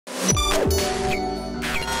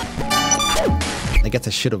I guess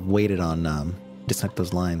I should have waited on disconnect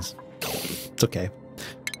those lines. It's okay.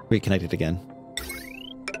 Reconnected again.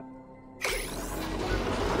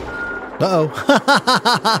 Uh-oh.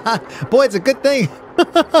 Boy, it's a good thing.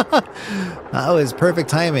 That was perfect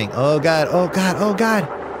timing. Oh god, oh god, oh god.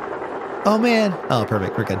 Oh man. Oh,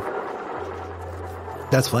 perfect. We're good.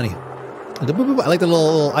 That's funny. I like the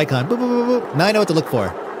little icon. Boop, boop, boop, boop. Now I know what to look for.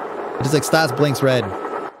 It just like stops, blinks red.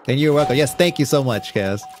 And you're welcome. Yes, thank you so much,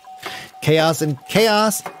 Chaos. Chaos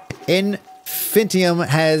Infinitium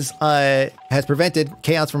has prevented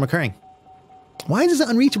chaos from occurring. Why is this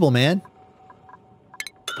unreachable, man?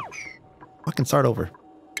 Fucking start over.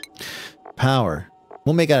 Power.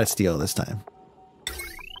 We'll make out of steel this time.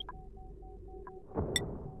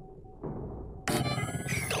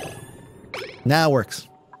 Now it works.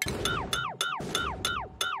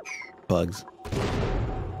 Bugs.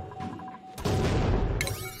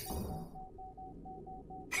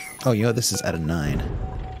 Oh, you know, this is at a 9.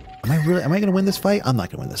 Am I gonna win this fight? I'm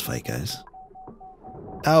not gonna win this fight, guys.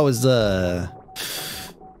 I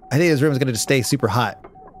think this room is gonna just stay super hot.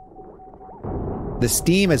 The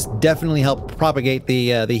steam has definitely helped propagate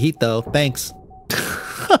the heat, though. Thanks.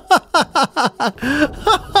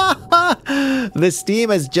 The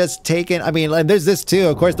steam has just taken. I mean, and there's this too.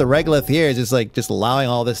 Of course, the regolith here is just allowing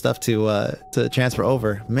all this stuff to transfer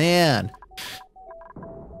over. Man.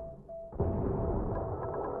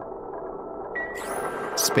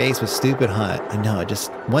 Space was stupid hot. I know. It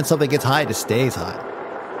just once something gets hot, it just stays hot.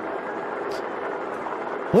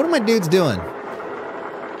 What are my dudes doing?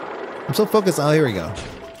 I'm so focused. Oh, here we go.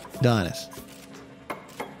 Adonis.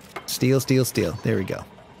 Steel, steel, steel. There we go.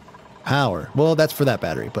 Power. Well, that's for that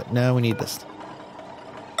battery, but now we need this.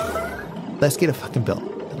 Let's get a fucking built.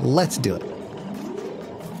 Let's do it.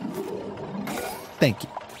 Thank you.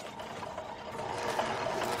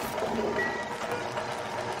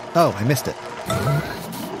 Oh, I missed it.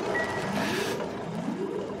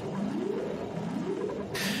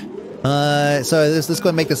 So let's go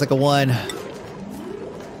and make this like a 1.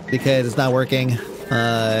 Because it's not working.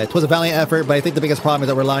 It was a valiant effort, but I think the biggest problem is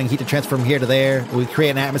that we're allowing heat to transfer from here to there. We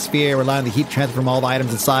create an atmosphere, we're allowing the heat to transfer from all the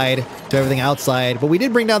items inside to everything outside. But we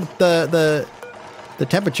did bring down the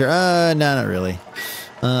temperature. No, not really.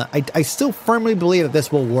 I still firmly believe that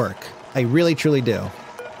this will work. I really, truly do.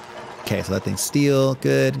 Okay, so that thing's steel.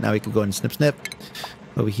 Good. Now we can go and snip, snip.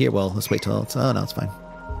 Over here, well, let's wait till it's... Oh, no, it's fine.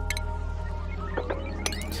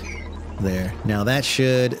 There. Now that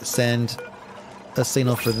should send a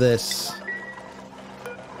signal for this.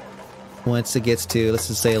 Once it gets to, let's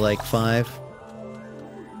just say like 5.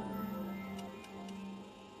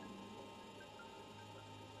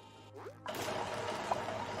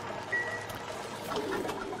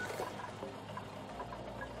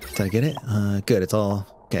 Did I get it? Good, it's all,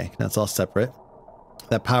 okay, now it's all separate.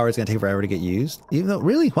 That power is gonna take forever to get used. Even though,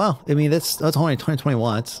 really? Wow, I mean, that's only 20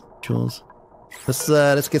 watts, joules.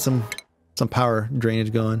 Let's get some power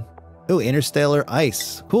drainage going. Oh, interstellar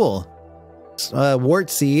ice, cool. Wart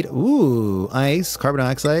seed. Ooh, ice, carbon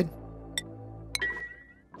dioxide.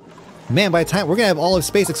 Man, by the time we're gonna have all of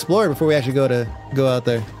space explored before we actually go out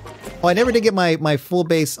there. Oh, I never did get my full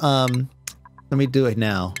base. Let me do it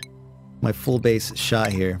now. My full base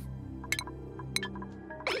shot here.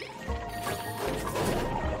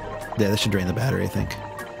 Yeah, this should drain the battery, I think.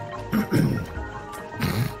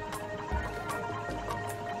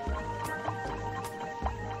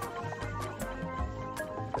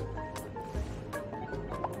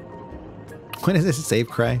 When is this save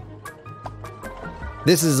cry?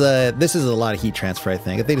 This is a lot of heat transfer, I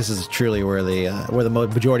think. I think this is truly where the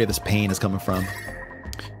majority of this pain is coming from.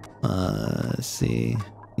 Let's see.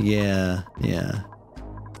 Yeah.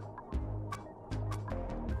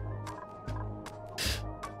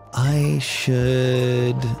 I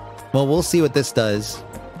should... Well, we'll see what this does.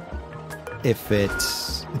 If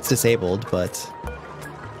it's disabled, but...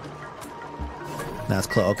 Now it's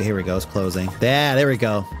close. Okay, here we go. It's closing. Yeah, there we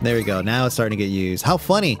go. There we go. Now it's starting to get used. How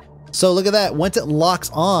funny. So look at that. Once it locks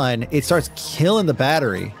on, it starts killing the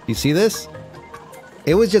battery. You see this?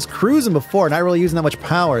 It was just cruising before, not really using that much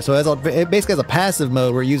power. So it basically has a passive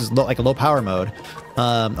mode where it uses like a low power mode.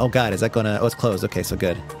 Oh god, is that gonna... Oh, it's closed. Okay, so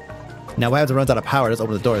good. Now what happens when it runs out of power? Let's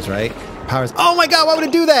open the doors, right? Power's... Oh my god, why would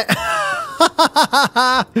it do that?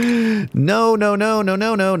 No.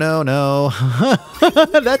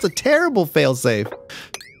 That's a terrible failsafe.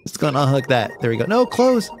 It's gonna unhook that. There we go. No,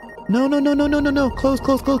 close. No.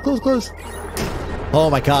 Close. Oh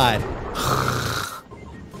my god.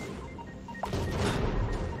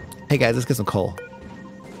 Hey guys, let's get some coal.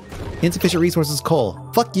 Insufficient resources, coal.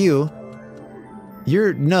 Fuck you.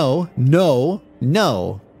 You're... No.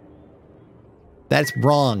 That's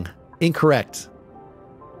wrong. Incorrect.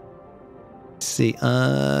 Let's see.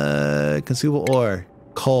 Consumable ore.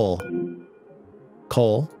 Coal.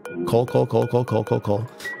 Coal. Coal.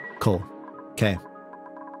 Okay.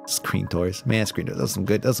 Screen doors. Man, screen doors. That's some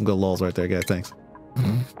good lulls right there, guys. Thanks.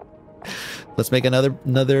 Let's make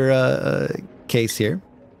another case here.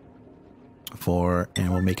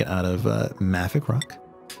 And we'll make it out of mafic rock.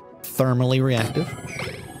 Thermally reactive.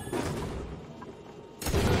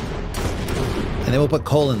 And then we'll put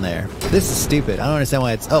coal in there. This is stupid. I don't understand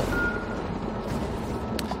why it's... Oh.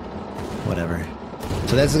 Whatever.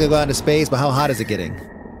 So that's going to go out into space, but how hot is it getting?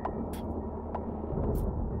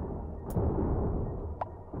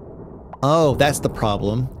 Oh, that's the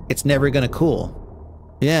problem. It's never going to cool.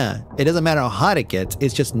 Yeah, it doesn't matter how hot it gets.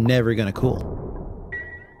 It's just never going to cool.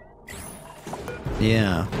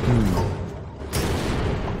 Yeah.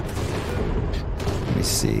 Let me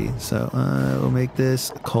see. So we'll make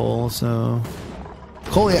this coal. So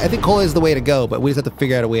coal, I think coal is the way to go, but we just have to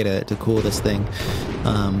figure out a way to cool this thing.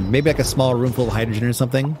 Maybe like a small room full of hydrogen or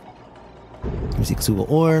something. Let me see,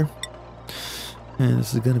 consumable ore. And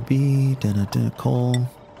this is going to be coal.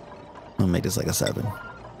 I'll make this like a 7.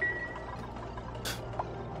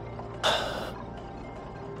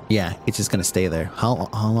 Yeah, it's just gonna stay there. How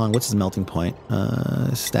long? What's his melting point?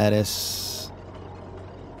 Status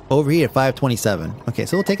over here at 527. Okay,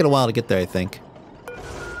 so it'll take it a while to get there, I think.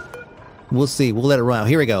 We'll see. We'll let it run.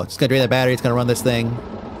 Here we go. It's gonna drain that battery. It's gonna run this thing.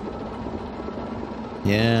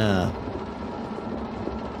 Yeah.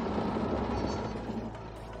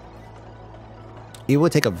 It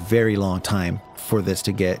would take a very long time for this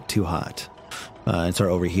to get too hot and start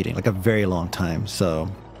overheating. Like a very long time. So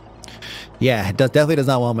yeah, it definitely does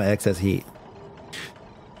not want my excess heat.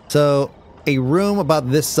 So a room about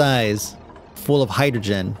this size full of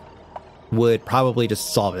hydrogen would probably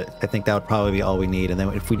just solve it. I think that would probably be all we need. And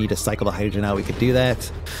then if we need to cycle the hydrogen out, we could do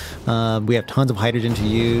that. We have tons of hydrogen to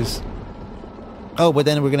use. Oh, but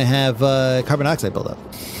then we're going to have carbon dioxide buildup.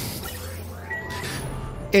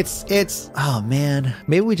 It's, oh man,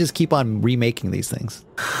 maybe we just keep on remaking these things.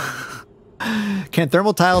 Can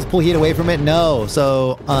thermal tiles pull heat away from it? No.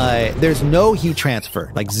 So there's no heat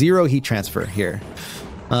transfer, like 0 heat transfer here.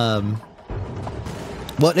 Well,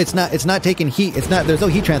 it's not taking heat. There's no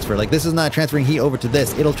heat transfer. Like this is not transferring heat over to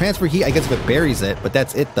this. It'll transfer heat, I guess, if it buries it, but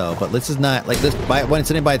that's it though. But this is not like this when it's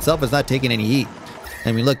sitting by itself, it's not taking any heat.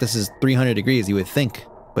 I mean, look, this is 300 degrees, you would think,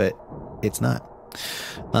 but it's not.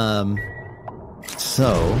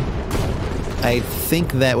 So I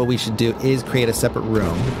think that what we should do is create a separate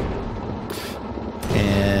room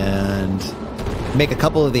and make a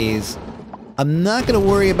couple of these. I'm not going to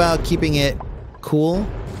worry about keeping it cool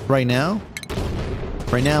right now.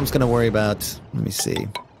 Right now I'm just going to worry about, let me see.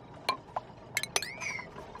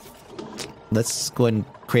 Let's go ahead and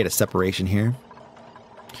create a separation here.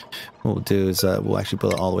 What we'll do is we'll actually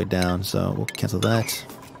build it all the way down, so we'll cancel that.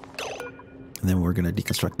 And then we're going to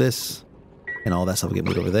deconstruct this, and all that stuff will get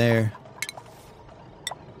moved over there.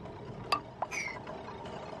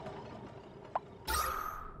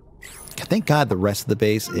 Thank God the rest of the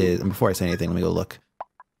base is... And before I say anything, let me go look.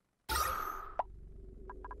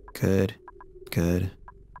 Good. Good.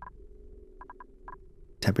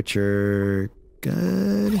 Temperature...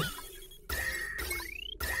 Good.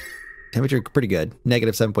 Temperature pretty good.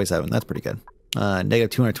 Negative 7.7. That's pretty good. Negative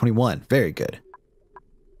 221. Very good.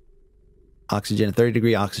 Oxygen, 30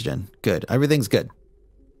 degree oxygen. Good. Everything's good.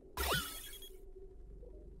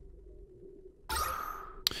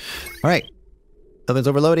 Alright. Nothing's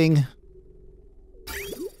overloading.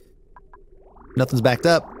 Nothing's backed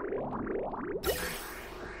up.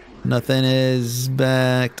 Nothing is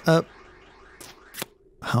backed up.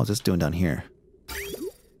 How's this doing down here?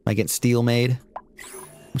 Am I getting steel made?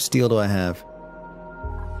 What steel do I have?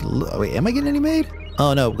 Wait, am I getting any made?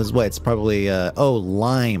 Oh no, because what? It's probably, oh,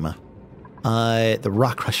 lime. The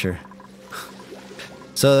rock crusher.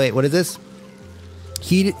 So wait, what is this?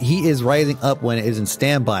 Heat is rising up when it is in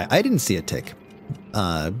standby. I didn't see a tick.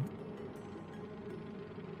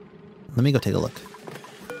 Let me go take a look.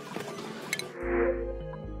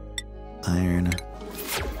 Iron.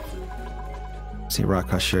 See, rock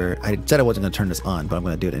crusher. I said I wasn't going to turn this on, but I'm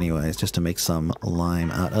going to do it anyways, just to make some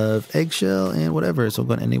lime out of eggshell and whatever. So I'm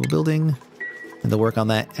going to enable building, and they'll work on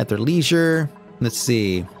that at their leisure. Let's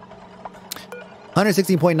see.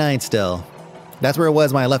 116.9 still. That's where it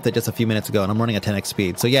was when I left it just a few minutes ago, and I'm running at 10x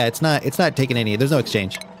speed. So yeah, it's not taking any. There's no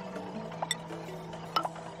exchange.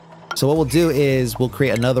 So what we'll do is we'll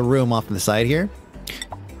create another room off to the side here,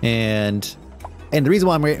 and the reason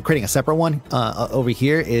why I'm creating a separate one over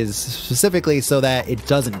here is specifically so that it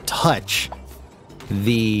doesn't touch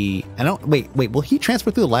the I don't... Wait, will heat transfer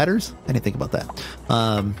through the ladders? I didn't think about that.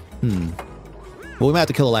 Well, we might have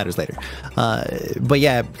to kill the ladders later. But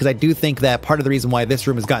yeah, because I do think that part of the reason why this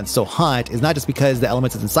room has gotten so hot is not just because the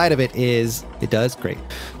elements that's inside of it is... It does? Great.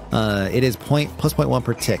 It is plus 0.1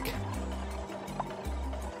 per tick.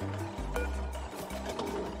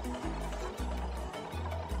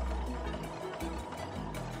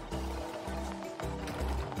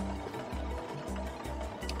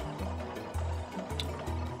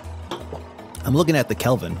 I'm looking at the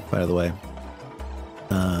Kelvin, by the way.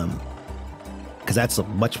 Because that's a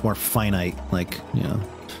much more finite, like, you know.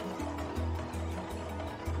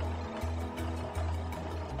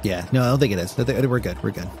 Yeah, no, I don't think it is. We're good.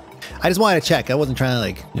 We're good. I just wanted to check. I wasn't trying to,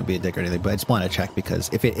 like, you know, be a dick or anything, but I just wanted to check because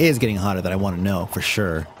if it is getting hotter, then I want to know for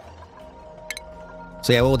sure.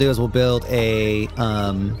 So yeah, what we'll do is we'll build a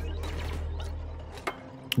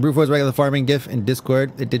Brute Force regular farming GIF in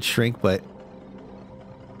Discord. It did shrink, but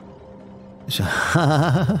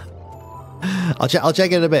I'll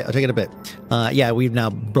check it in a bit. Yeah, we've now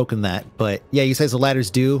broken that, but yeah, you said the ladders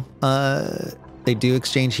do they do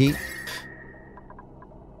exchange heat.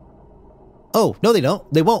 Oh no, they don't.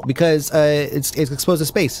 They won't because it's exposed to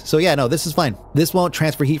space. So yeah, no, this is fine. This won't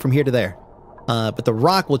transfer heat from here to there, but the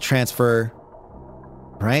rock will transfer.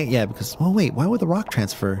 Right? Yeah, because oh wait, why would the rock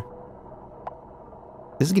transfer?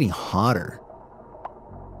 This is getting hotter.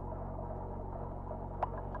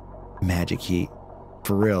 Magic heat.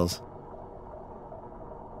 For reals.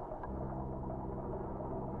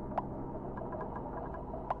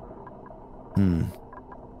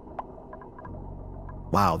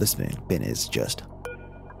 Wow, this bin is just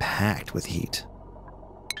packed with heat.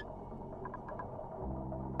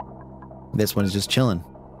 This one is just chilling.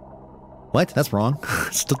 What? That's wrong.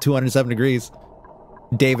 Still 207 degrees.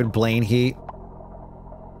 David Blaine heat.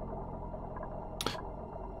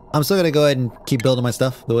 I'm still gonna go ahead and keep building my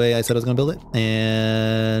stuff the way I said I was gonna build it,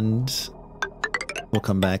 and we'll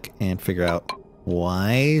come back and figure out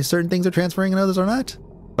why certain things are transferring and others are not.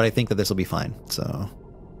 But I think that this will be fine. So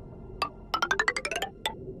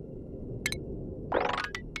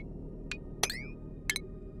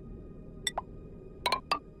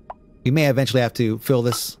we may eventually have to fill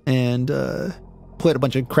this and put a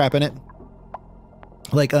bunch of crap in it,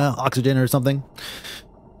 like oxygen or something.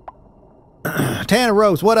 Tanner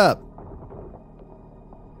Rose, what up?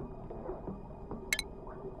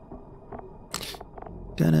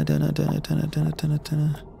 Let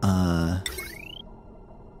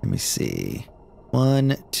me see.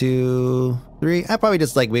 1, 2, 3. I probably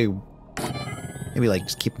just like maybe like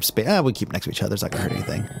just keep them space. We'll keep them next to each other. It's not gonna hurt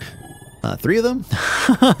anything. 3 of them.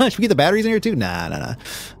 Should we get the batteries in here too? Nah.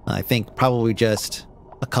 I think probably just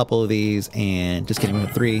a couple of these and just getting rid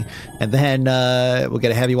of 3, and then we'll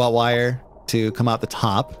get a heavy watt wire to come out the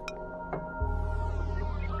top.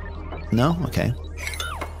 No? Okay.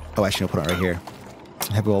 Oh, actually, I'll put it right here.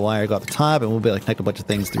 Heavy watt wire go out the top, and we'll be able to connect a bunch of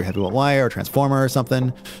things through heavy watt wire or transformer or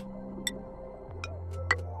something.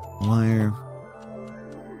 Wire.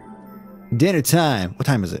 Dinner time. What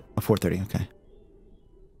time is it? Oh, 4:30. Okay.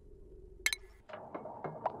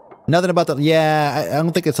 Nothing about the... Yeah, I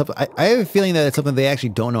don't think it's something... I have a feeling that it's something they actually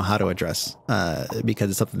don't know how to address because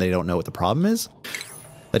it's something they don't know what the problem is.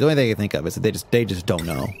 The only thing I can think of is that they just don't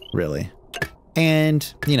know, really.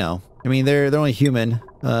 And, you know, I mean, they're only human,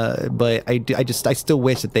 but I still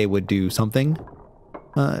wish that they would do something,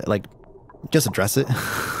 like, just address it.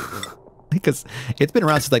 Because it's been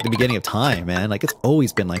around since, like, the beginning of time, man. Like, it's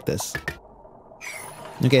always been like this.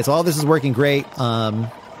 Okay, so all this is working great.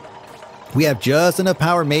 We have just enough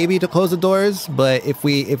power maybe to close the doors, but if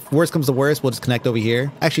worst comes to worst, we'll just connect over here.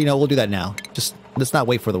 Actually, no, we'll do that now. Just, let's not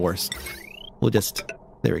wait for the worst. We'll just...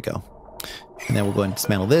 There we go. And then we'll go and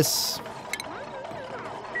dismantle this.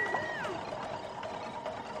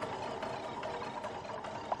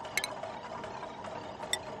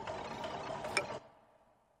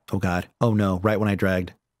 Oh god. Oh no, right when I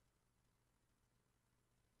dragged.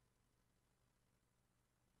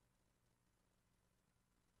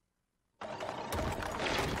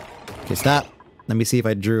 Okay, stop. Let me see if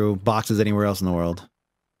I drew boxes anywhere else in the world.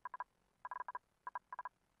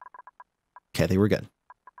 Okay, I think we're good.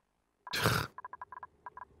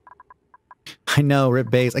 I know, rip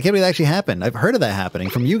base. I can't believe that actually happened. I've heard of that happening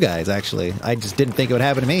from you guys, actually. I just didn't think it would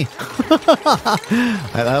happen to me.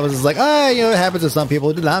 I was just like, you know, it happens to some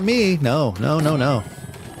people, not me. No.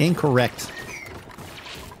 Incorrect.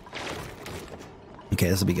 Okay,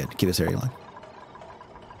 this will be good. Keep this area long.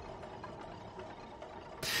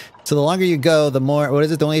 So the longer you go, the more... What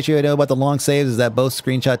is it? The only issue I know about the long saves is that both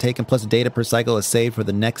screenshot taken plus data per cycle is saved for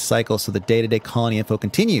the next cycle, so the day-to-day colony info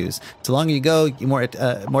continues. So the longer you go,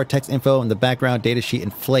 more text info in the background data sheet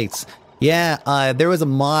inflates. Yeah, there was a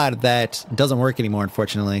mod that doesn't work anymore,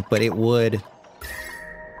 unfortunately, but it would...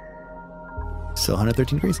 So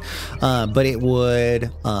 113 degrees? But it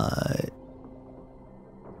would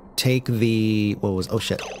take the... What was... Oh,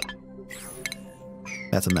 shit.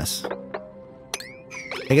 That's a mess.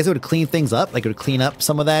 I guess it would clean things up. Like it would clean up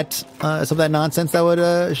some of that nonsense that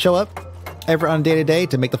would show up on day to day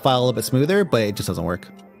to make the file a little bit smoother, but it just doesn't work.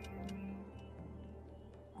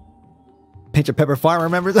 Pinch of Pepper Farm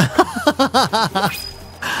remembers.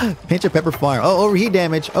 Pinch of Pepper Farm. Oh, overheat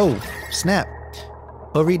damage. Oh, snap.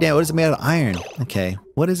 Overheat damage. What is it made out of iron? Okay.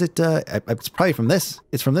 What is it? It's probably from this.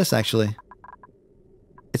 It's from this, actually.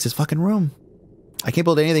 It's his fucking room. I can't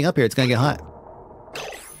build anything up here. It's gonna get hot.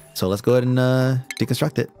 So let's go ahead and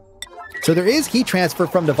deconstruct it. So there is heat transfer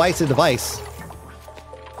from device to device.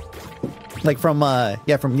 Like from,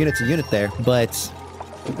 yeah, from unit to unit there, but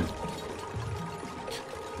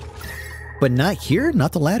not here?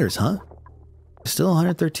 Not the ladders, huh? Still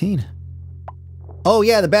 113. Oh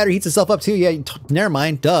yeah, the battery heats itself up too. Yeah, never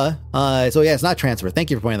mind, duh. So yeah, it's not transfer.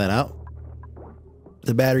 Thank you for pointing that out.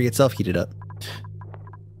 The battery itself heated up.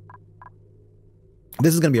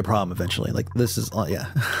 This is going to be a problem eventually. Like, this is... Oh, yeah.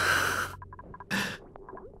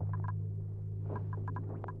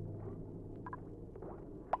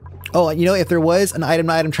 Oh, you know, if there was an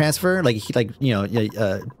item-to-item transfer, like you know,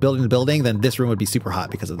 building to building, then this room would be super hot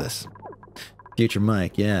because of this. Future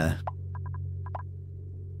Mike, yeah.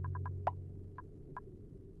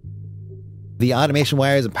 The automation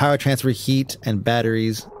wires and power transfer heat and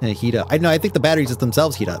batteries heat up. I think the batteries just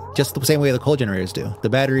themselves heat up, just the same way the coal generators do.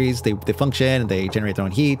 The batteries, they function, and they generate their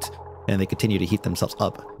own heat, and they continue to heat themselves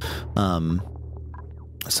up.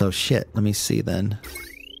 So shit, let me see then.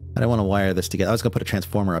 I don't want to wire this together. I was going to put a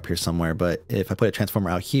transformer up here somewhere, but if I put a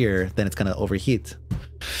transformer out here, then it's going to overheat.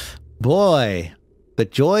 Boy, the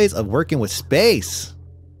joys of working with space.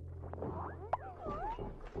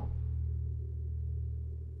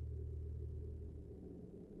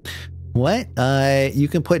 What? You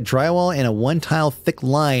can put drywall in a one-tile thick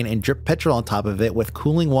line and drip petrol on top of it with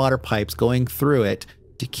cooling water pipes going through it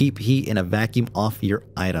to keep heat in a vacuum off your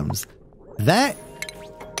items. That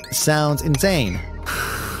sounds insane.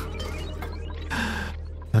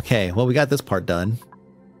 Okay, well, we got this part done.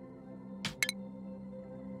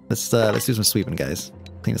 Let's do some sweeping, guys.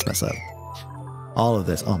 Clean this mess up. All of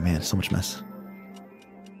this. Oh man, so much mess.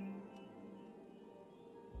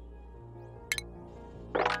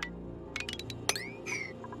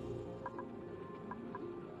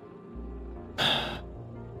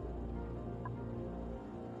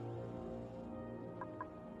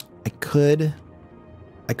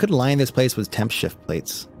 I could line this place with temp shift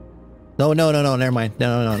plates. No, never mind.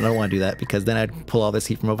 No, I don't want to do that because then I'd pull all this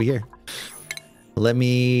heat from over here. Let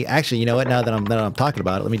me, actually, you know what? Now that I'm talking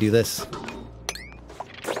about it, let me do this.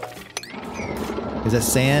 Is that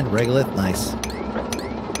sand? Regolith? Nice.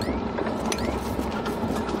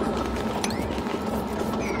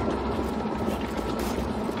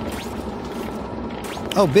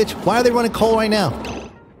 Oh, bitch, why are they running coal right now?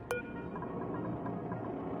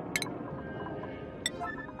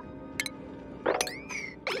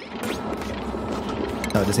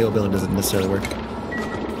 Oh, disable building doesn't necessarily work.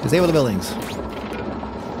 Disable the buildings.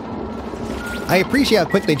 I appreciate how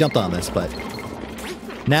quick they jumped on this, but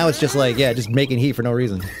now it's just like, yeah, just making heat for no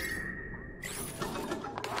reason.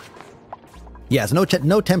 Yeah, so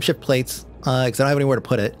no temp shift plates, because I don't have anywhere to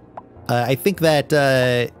put it. I think that,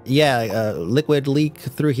 yeah, liquid leak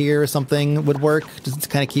through here or something would work. Just to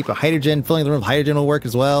kind of keep a hydrogen, filling the room with hydrogen will work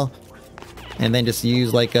as well. And then just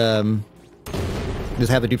use like, just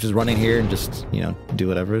have the dupes just run in here and just, you know, do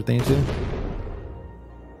whatever they need to.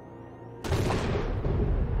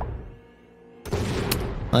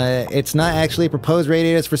 It's not actually proposed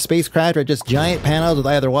radiators for spacecraft, or just giant panels with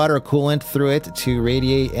either water or coolant through it to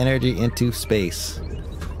radiate energy into space.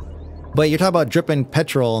 But you're talking about dripping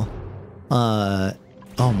petrol. Oh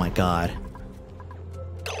my god.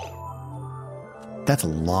 That's a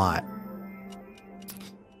lot.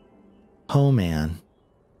 Oh man.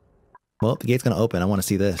 Well, the gate's gonna open. I want to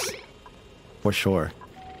see this. For sure.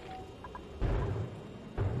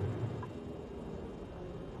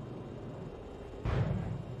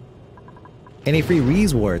 Any free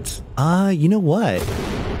rewards? You know what?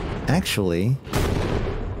 Actually,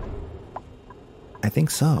 I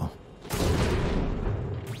think so.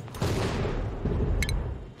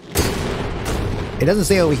 It doesn't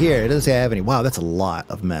say over here. It doesn't say I have any. Wow, that's a lot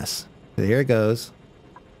of mess. So here it goes.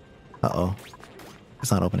 Uh-oh.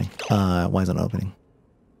 It's not opening. Why is it not opening?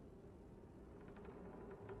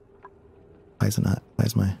 Why is it not? Why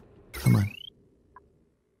is my... Come on.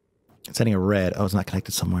 It's setting a red. Oh, it's not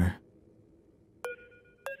connected somewhere.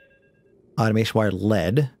 Automation wire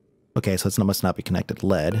lead. Okay, so it must not be connected.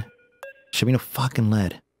 Lead. Should be no fucking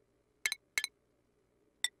lead.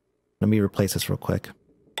 Let me replace this real quick.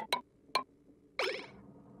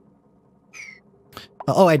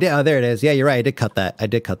 Oh, I did. Oh, there it is. Yeah, you're right. I did cut that. I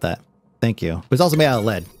did cut that. Thank you. It was also made out of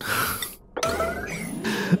lead.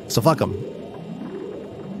 So fuck them.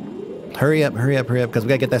 Hurry up, hurry up, hurry up, because we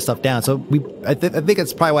gotta get that stuff down. So I think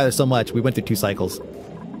it's probably why there's so much. We went through 2 cycles.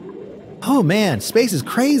 Oh man, space is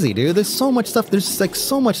crazy, dude. There's so much stuff. There's like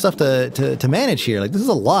so much stuff to manage here. Like this is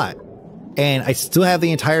a lot. And I still have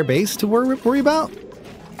the entire base to worry about.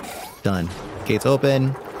 Done. Gates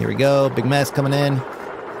open. Here we go. Big mess coming in.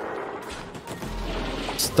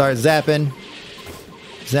 Start zapping.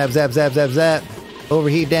 Zap, zap, zap, zap, zap.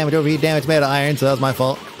 Overheat damage, made out of iron, so that was my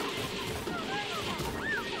fault.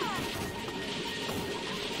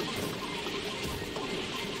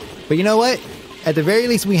 But you know what? At the very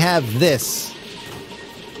least, we have this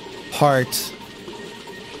part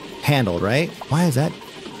handled, right? Why is that?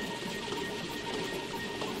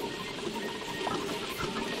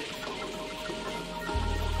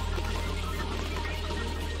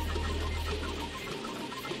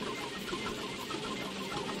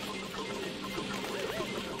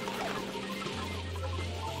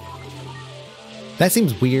 That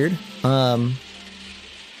seems weird. Yeah,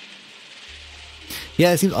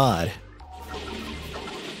 it seems odd.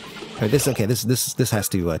 Right, this has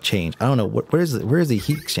to change. I don't know where is the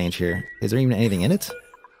heat exchange here? Is there even anything in it?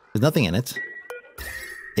 There's nothing in it.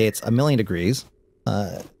 It's 1,000,000 degrees.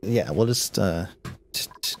 Yeah, we'll just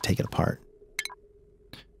take it apart.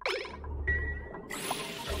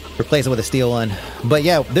 Replace it with a steel one. But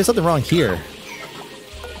yeah, there's something wrong here.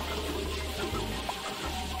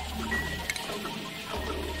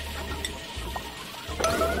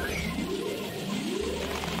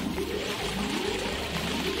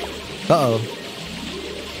 Uh-oh.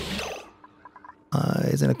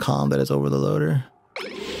 Isn't a comm that is over the loader?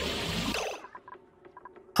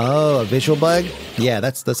 Oh, a visual bug? Yeah,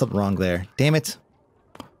 that's something wrong there. Damn it.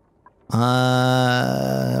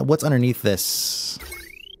 What's underneath this?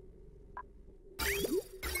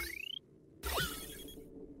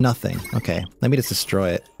 Nothing. Okay, let me just destroy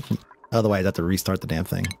it. Otherwise, I have to restart the damn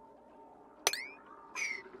thing.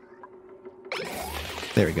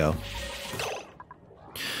 There we go.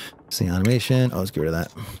 See automation. Oh, let's get rid of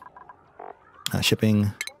that. Shipping.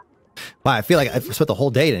 Wow, I feel like I've spent the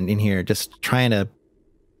whole day in here just trying to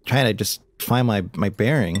just find my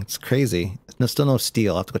bearing. It's crazy. There's still no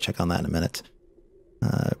steel. I'll have to go check on that in a minute.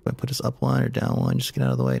 Put this up one or down one. Just get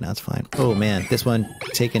out of the way. No, it's fine. Oh man, this one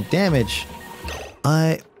taking damage.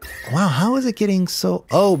 Wow, how is it getting so?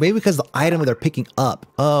 Oh, maybe because the item that they're picking up.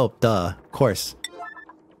 Oh, duh. Of course.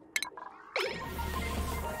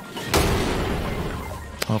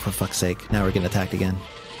 Oh, for fuck's sake. Now we're getting attacked again.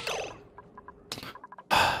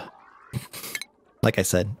 Like I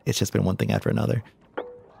said, it's just been one thing after another.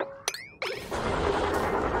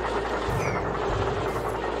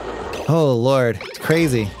 Oh, Lord. It's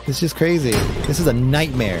crazy. It's just crazy. This is a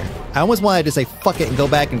nightmare. I almost wanted to say fuck it and go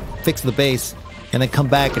back and fix the base and then come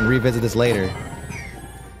back and revisit this later.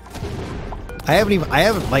 I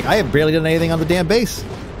have barely done anything on the damn base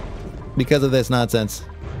because of this nonsense.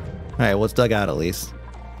 Alright, well, it's dug out at least.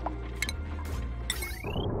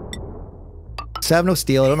 So I have no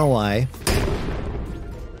steel, I don't know why.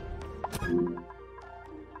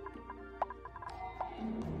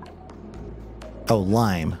 Oh,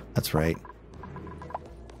 lime. That's right.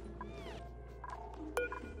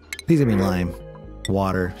 These gonna be lime.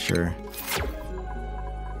 Water, sure.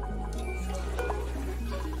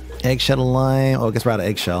 Eggshell lime. Oh, I guess we're out of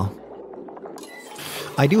eggshell.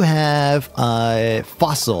 I do have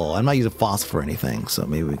fossil. I'm not using fossil for anything, so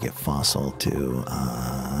maybe we get fossil to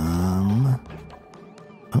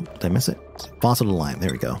oh, did I miss it? Fossil to lime.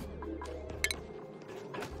 There we go.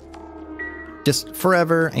 Just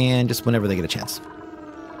forever and just whenever they get a chance.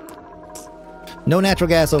 No natural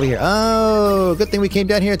gas over here. Oh, good thing we came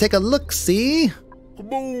down here to take a look, see?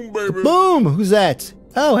 Boom, baby. Boom! Who's that?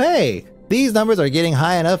 Oh, hey! These numbers are getting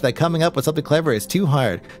high enough that coming up with something clever is too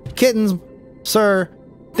hard. Kittens, sir,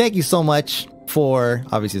 thank you so much for,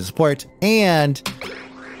 obviously, the support, and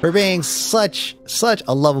for being such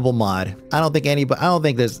a lovable mod. I don't think anybody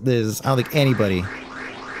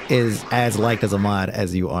is as liked as a mod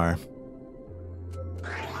as you are.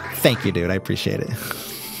 Thank you, dude. I appreciate it.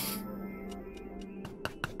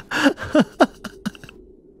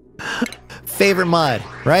 Favorite mod,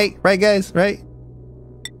 right? Right, guys? Right?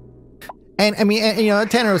 And I mean, and, you know,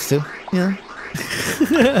 Tanneros too. Yeah.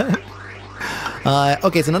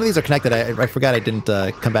 Okay, so none of these are connected. I forgot I didn't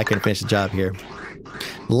come back and finish the job here.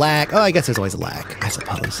 Lack. Oh, I guess there's always a lack, I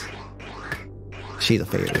suppose. She's a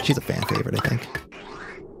favorite. She's a fan favorite, I think.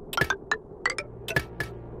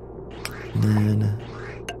 And then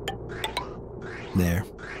there.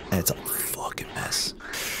 And it's a fucking mess.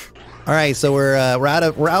 All right, so we're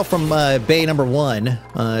out from bay number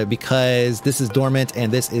 1 because this is dormant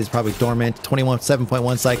and this is probably dormant.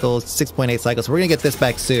 7.1 cycles, 6.8 cycles. So we're gonna get this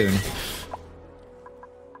back soon.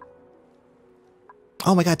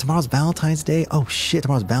 Oh my god, tomorrow's Valentine's Day. Oh shit,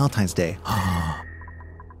 tomorrow's Valentine's Day.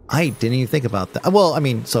 I didn't even think about that. Well, I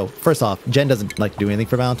mean, so first off, Jen doesn't like to do anything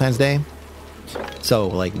for Valentine's Day. So,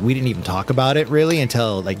 like, we didn't even talk about it, really,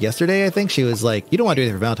 until, like, yesterday, I think. She was like, you don't want to do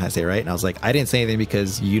anything for Valentine's Day, right? And I was like, I didn't say anything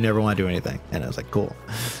because you never want to do anything. And I was like, cool.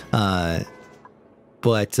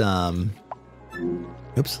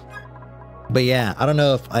 Oops. But, yeah, I don't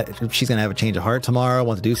know if she's going to have a change of heart tomorrow,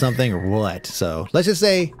 want to do something, or what. So, let's just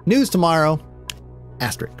say, news tomorrow.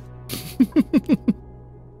 Asterisk.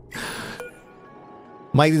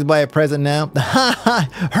 Mike needs to buy a present now.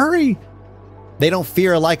 Hurry! They don't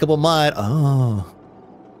fear a likable mod. Oh.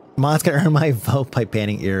 Mod's gonna earn my vote by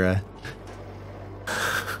banning Era.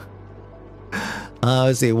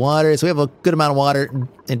 Let's see, water. So we have a good amount of water.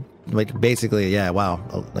 And like basically, yeah, wow.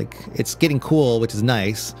 Like it's getting cool, which is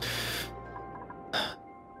nice.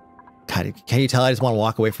 God, can you tell I just want to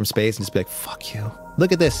walk away from space and just be like, fuck you.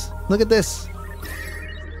 Look at this. Look at this.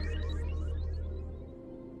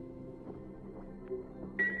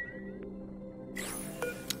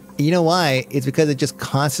 You know why? It's because it just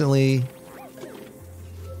constantly,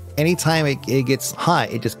 anytime it gets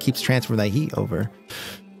hot, it just keeps transferring that heat over.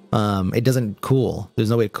 It doesn't cool.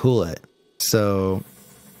 There's no way to cool it. So,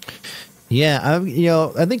 yeah, I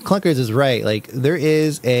think Clunkers is right. Like, there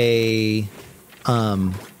is a,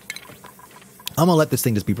 I'm gonna let this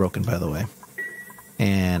thing just be broken, by the way.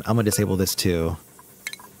 And I'm gonna disable this too.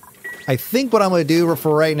 I think what I'm gonna do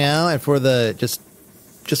for right now and for the, just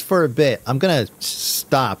for a bit, I'm gonna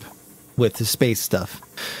stop with the space stuff.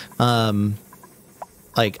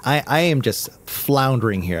 Like I am just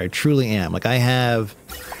floundering here. I truly am. Like I have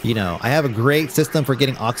a great system for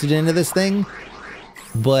getting oxygen into this thing,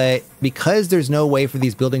 but because there's no way for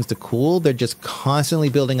these buildings to cool, they're just constantly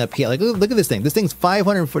building up heat. Like look at this thing. This thing's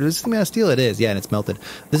 540. This is made of steel. It is. Yeah, and it's melted.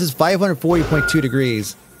 This is 540.2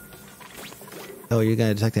 degrees. Oh, you're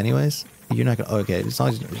gonna detect anyways? You're not gonna. Oh, okay, as long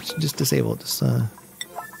as you just disable. Just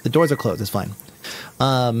the doors are closed. It's fine.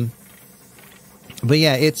 But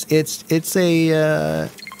yeah, it's a.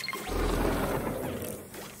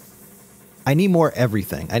 I need more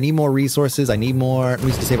everything. I need more resources. I need more. Let me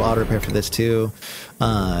just disable auto repair for this too.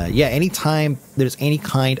 Yeah, anytime there's any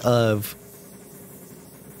kind of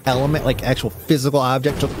element, like actual physical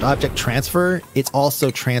object transfer, it's also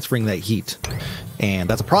transferring that heat, and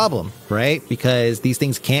that's a problem, right? Because these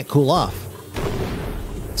things can't cool off.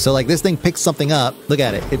 So like this thing picks something up. Look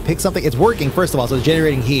at it. It picks something. It's working, first of all, so it's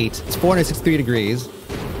generating heat. It's 463 degrees.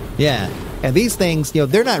 Yeah. And these things,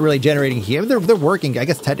 they're not really generating heat. They're working. I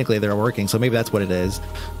guess technically they're working, so maybe that's what it is.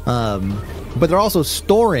 But they're also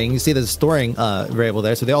storing. You see there's a storing variable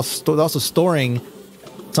there. So they're also storing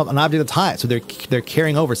an object that's hot. So they're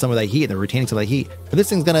carrying over some of that heat. They're retaining some of that heat. But this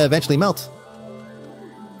thing's going to eventually melt.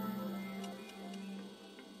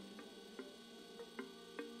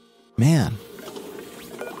 Man.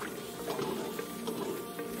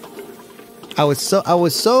 I was so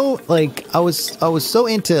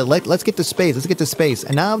into let's get to space.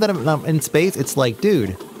 And now that I'm in space, it's like,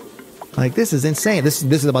 dude, like this is insane. This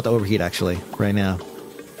is about to overheat actually right now.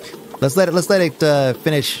 Let's let it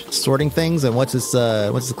finish sorting things, and once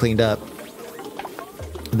it's cleaned up,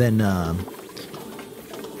 then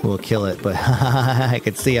we'll kill it. But I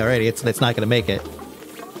can see already it's not gonna make it.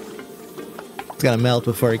 It's gonna melt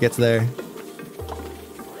before it gets there.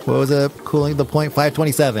 What was it? Cooling the point?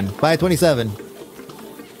 527. 527.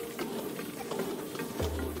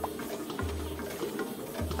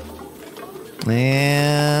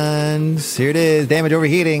 And here it is. Damage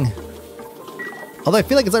overheating. Although I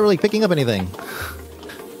feel like it's not really picking up anything.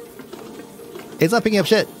 It's not picking up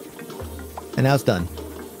shit. And now it's done.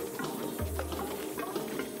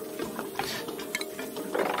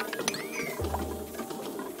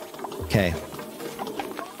 Okay.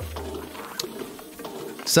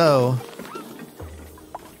 So,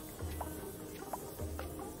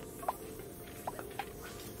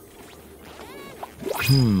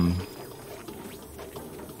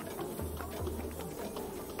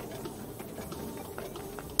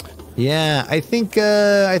 yeah, I think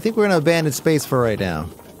we're gonna abandon space for right now.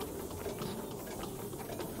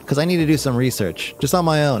 because I need to do some research just on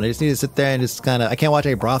my own. I just need to sit there and just kind of, I can't watch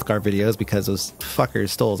any Brothgar videos because those fuckers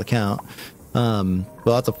stole his account. But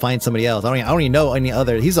I'll have to find somebody else. I don't even know any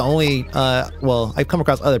other. He's the only, well, I've come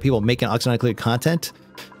across other people making Oxygen Included content,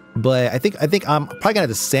 but I think I'm probably gonna have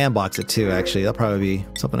to sandbox it too, actually. That'll probably be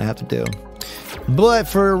something I have to do. But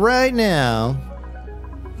for right now,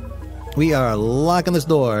 we are locking this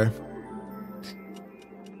door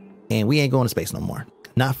and we ain't going to space no more.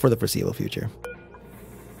 Not for the foreseeable future.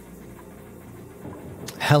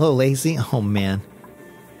 Hello, Lacey. Oh man.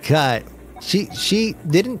 God, she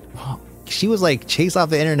didn't, she was like chased off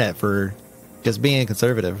the internet for just being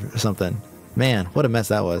conservative or something. Man, what a mess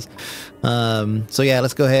that was. So yeah,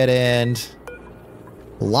 let's go ahead and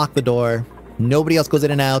lock the door. Nobody else goes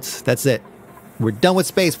in and out. That's it. We're done with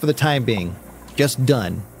space for the time being. Just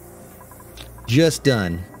done. Just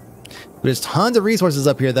done. There's tons of resources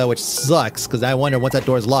up here though, which sucks because I wonder once that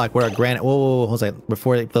door is locked, where our granite. Whoa, hold on,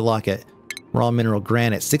 before they lock it. Raw mineral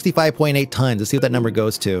granite, 65.8 tons. Let's see what that number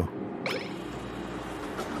goes to.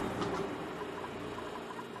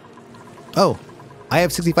 Oh, I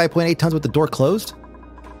have 65.8 tons with the door closed?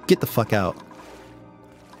 Get the fuck out.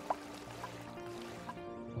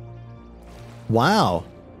 Wow.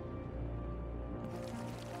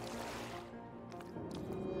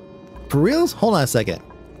 For reals? Hold on a second.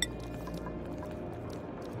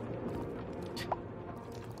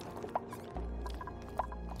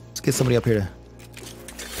 Let's get somebody up here to...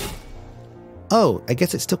 Oh, I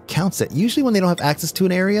guess it still counts it. Usually when they don't have access to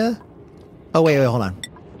an area... Oh, wait, hold on.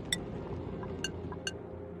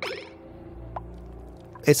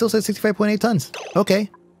 It still says 65.8 tons.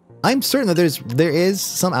 Okay. I'm certain that there is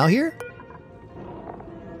some out here.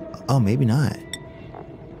 Oh, maybe not.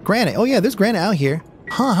 Granite. Oh, yeah, there's granite out here.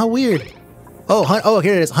 Huh, how weird. Oh,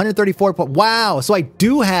 here it is. 134. Wow. So I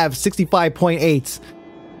do have 65.8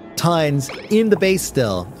 tons in the base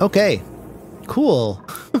still. Okay. Cool.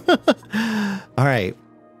 All right.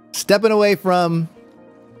 Stepping away from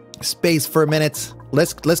space for a minute.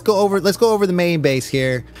 Let's go over the main base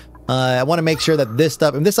here. I want to make sure that this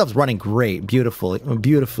stuff, and this stuff's running great, beautifully.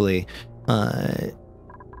 I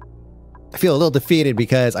feel a little defeated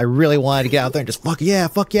because I really wanted to get out there and just fuck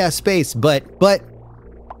yeah, space. But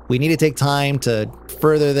we need to take time to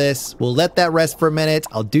further this. We'll let that rest for a minute.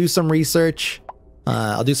 I'll do some research.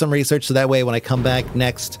 So that way when I come back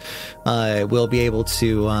next, we'll be able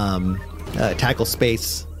to tackle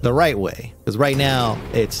space the right way. Because right now,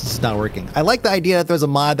 it's just not working. I like the idea that there's a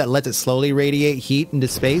mod that lets it slowly radiate heat into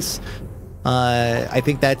space. I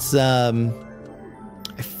think that's...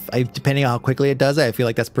 depending on how quickly it does it, I feel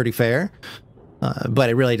like that's pretty fair. But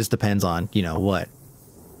it really just depends on,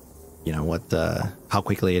 how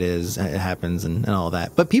quickly it happens and all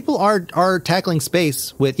that. But people are tackling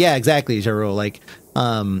space with, yeah, exactly, Jaro. Like,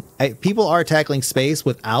 people are tackling space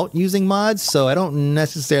without using mods, so I don't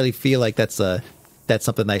necessarily feel like that's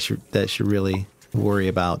something that should really worry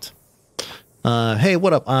about. Hey,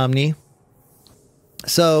 what up, Omni?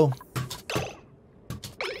 So,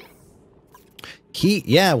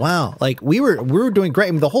 yeah, wow. Like we were doing great.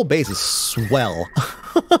 I mean, the whole base is swell.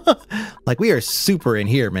 Like we are super in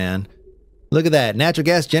here, man. Look at that. Natural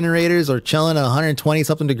gas generators are chilling at 120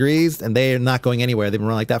 something degrees, and they're not going anywhere. They've been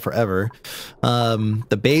running like that forever.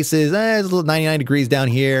 The base is it's a little 99 degrees down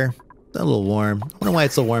here. It's a little warm. I wonder why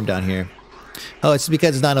it's so warm down here. Oh, it's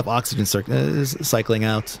because there's not enough oxygen cycling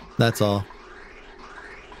out. That's all.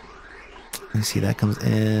 Let me see. That comes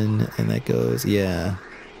in and that goes. Yeah.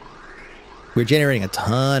 We're generating a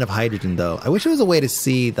ton of hydrogen, though. I wish there was a way to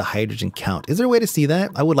see the hydrogen count. Is there a way to see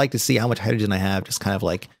that? I would like to see how much hydrogen I have, just kind of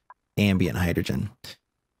like ambient hydrogen.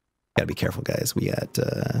 Gotta be careful, guys. We got,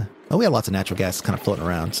 we have lots of natural gas kind of floating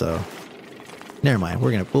around, so never mind.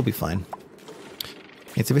 We'll be fine.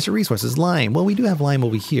 Insufficient resources. Lime. Well, we do have lime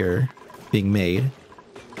over here being made.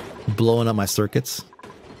 Blowing up my circuits.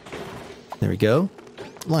 There we go.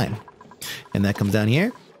 Lime. And that comes down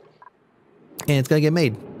here. And it's gonna get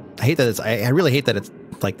made. I hate that it's, I really hate that it's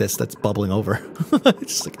like this, that's bubbling over.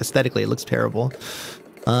 It's just like aesthetically, it looks terrible.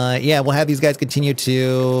 Yeah, we'll have these guys continue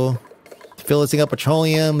to fill this thing up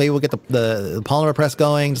petroleum. Maybe we'll get the polymer press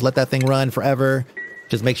going. Just let that thing run forever.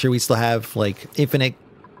 Just make sure we still have like infinite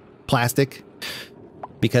plastic,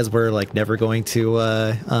 because we're like never going to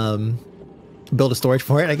build a storage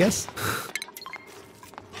for it, I guess.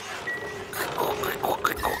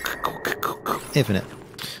 Infinite.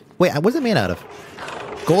 Wait, what's it made out of?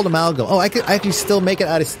 Gold amalgam. Oh, I could actually still make it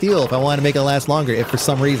out of steel if I want to make it last longer, if for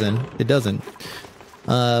some reason it doesn't.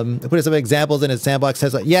 I put some examples in a sandbox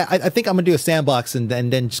test. Yeah, I think I'm gonna do a sandbox and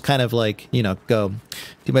then just kind of like, go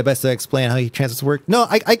do my best to explain how heat transits work. No,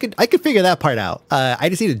 I could figure that part out. I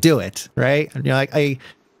just need to do it, right?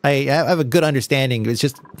 I have a good understanding. It's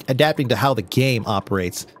just adapting to how the game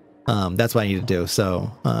operates. That's what I need to do.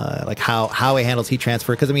 So, like how it handles heat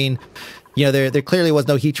transfer. Because I mean, you know, there clearly was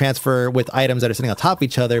no heat transfer with items that are sitting on top of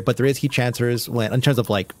each other, but there is heat transfers when, in terms of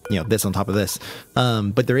like, you know, this on top of this.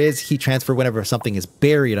 But there is heat transfer whenever something is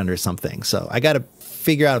buried under something. So I got to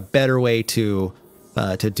figure out a better way to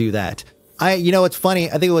do that. You know, it's funny.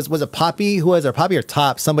 I think it was it Poppy? Who was it? Poppy or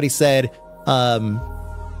Top? Somebody said,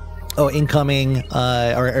 oh, incoming,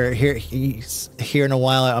 or here in a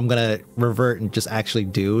while, I'm going to revert and just actually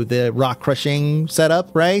do the rock crushing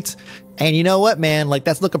setup, right? And you know what, man? Like,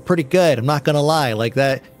 that's looking pretty good. I'm not going to lie. Like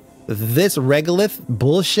that, this regolith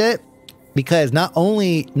bullshit, because not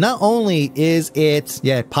only is it,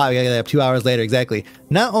 yeah, Poppy, 2 hours later, exactly.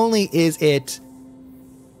 Not only is it,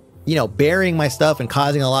 you know, burying my stuff and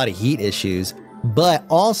causing a lot of heat issues, but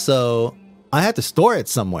also I have to store it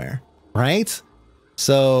somewhere, right?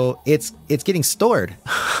 So it's getting stored.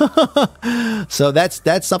 So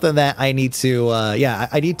that's something that I need to,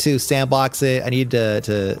 I need to sandbox it. I need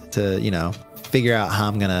to, you know, figure out how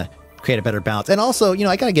I'm going to create a better balance. And also, you know,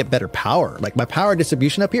 I got to get better power. Like my power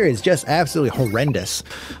distribution up here is just absolutely horrendous.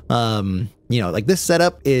 You know, like this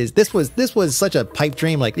setup this was such a pipe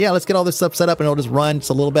dream. Like, yeah, let's get all this stuff set up and it'll just run just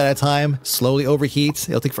a little bit at a time, slowly overheats.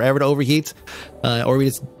 It'll take forever to overheat. Or we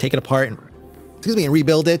just take it apart and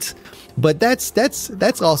rebuild it. But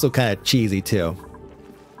that's also kind of cheesy too.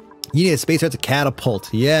 You need a space to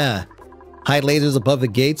catapult. Yeah. Hide lasers above the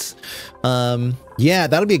gates. Yeah,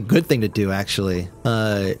 that'll be a good thing to do actually.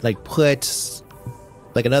 Like put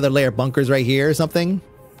like another layer of bunkers right here or something.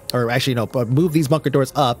 Or actually no, move these bunker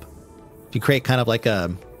doors up to create kind of like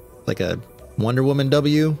a Wonder Woman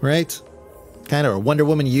W, right? Kind of, or Wonder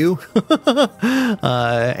Woman U.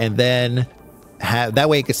 And then that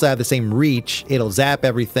way it can still have the same reach. It'll zap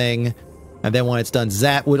everything, and then when it's done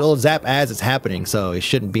it'll zap as it's happening, so it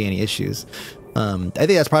shouldn't be any issues. I think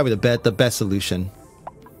that's probably the best solution.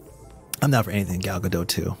 I'm not for anything Gal Gadot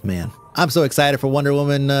 2, man. I'm so excited for Wonder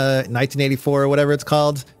Woman 1984 or whatever it's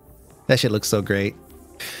called. That shit looks so great.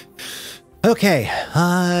 Okay,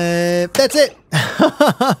 that's it.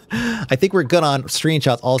 I think we're good on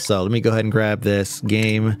screenshots also. Let me go ahead and grab this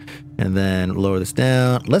game and then lower this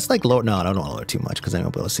down. Let's like lower, no, I don't want to lower too much because I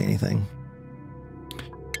won't be able to see anything.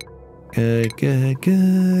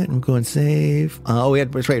 Good. I'm going save. Oh,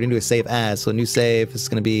 that's right, we're going to do a save as. So new save is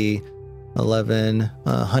going to be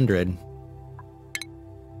 1100.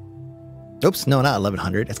 Oops, no, not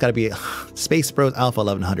 1100. It's got to be Space Bros Alpha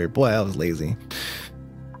 1100. Boy, I was lazy.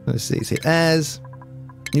 Let's see, save as,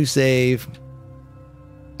 new save.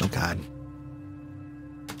 Oh God.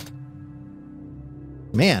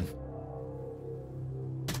 Man.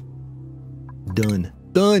 Done.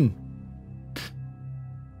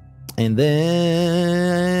 And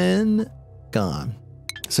then gone.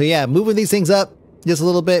 So yeah, moving these things up just a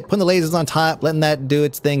little bit, putting the lasers on top, letting that do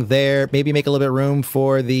its thing there. Maybe make a little bit of room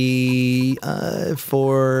for the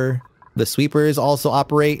sweepers also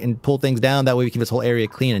operate and pull things down. That way we keep this whole area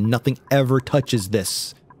clean and nothing ever touches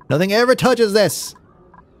this. Nothing ever touches this.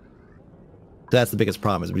 That's the biggest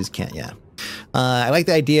problem is we just can't, yeah. I like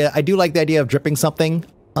the idea. I do like the idea of dripping something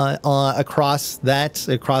across the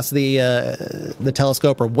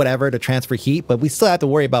telescope or whatever to transfer heat, but we still have to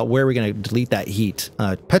worry about where we're going to delete that heat.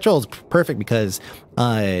 Petrol is perfect because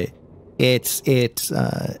it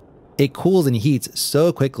cools and heats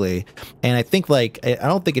so quickly, and I think like I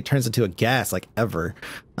don't think it turns into a gas like ever.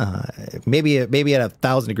 Maybe at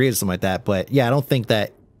 1,000 degrees or something like that, but yeah, I don't think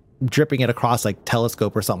that dripping it across like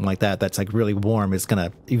telescope or something like that that's like really warm is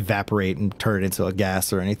gonna evaporate and turn it into a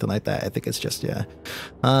gas or anything like that. I think it's just, yeah.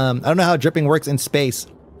 I don't know how dripping works in space.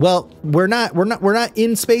 Well, we're not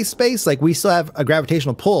in space. Like we still have a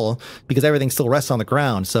gravitational pull because everything still rests on the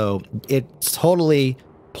ground. So it's totally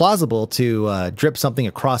plausible to drip something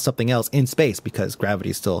across something else in space because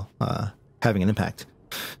gravity is still having an impact.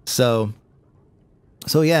 So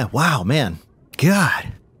yeah, wow, man,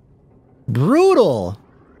 God, brutal.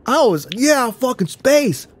 Fucking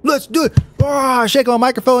space. Let's do it. Shake on my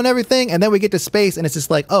microphone and everything. And then we get to space and it's just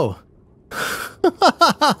like, oh.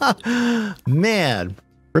 Man.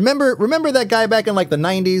 Remember that guy back in like the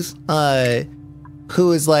 90s? Who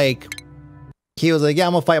was like, yeah,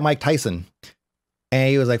 I'm gonna fight Mike Tyson. And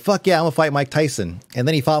he was like, fuck yeah, I'm gonna fight Mike Tyson. And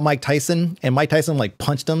then he fought Mike Tyson and Mike Tyson like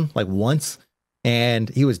punched him like once. And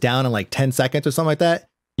he was down in like 10 seconds or something like that.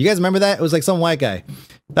 You guys remember that? It was like some white guy.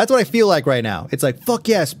 That's what I feel like right now. It's like, fuck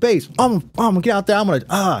yeah, space. I'm gonna get out there. I'm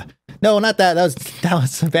gonna, no, not that. That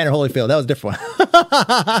was Vander Holyfield. That was a different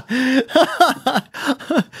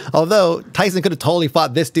one. Although Tyson could have totally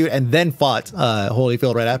fought this dude and then fought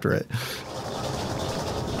Holyfield right after it.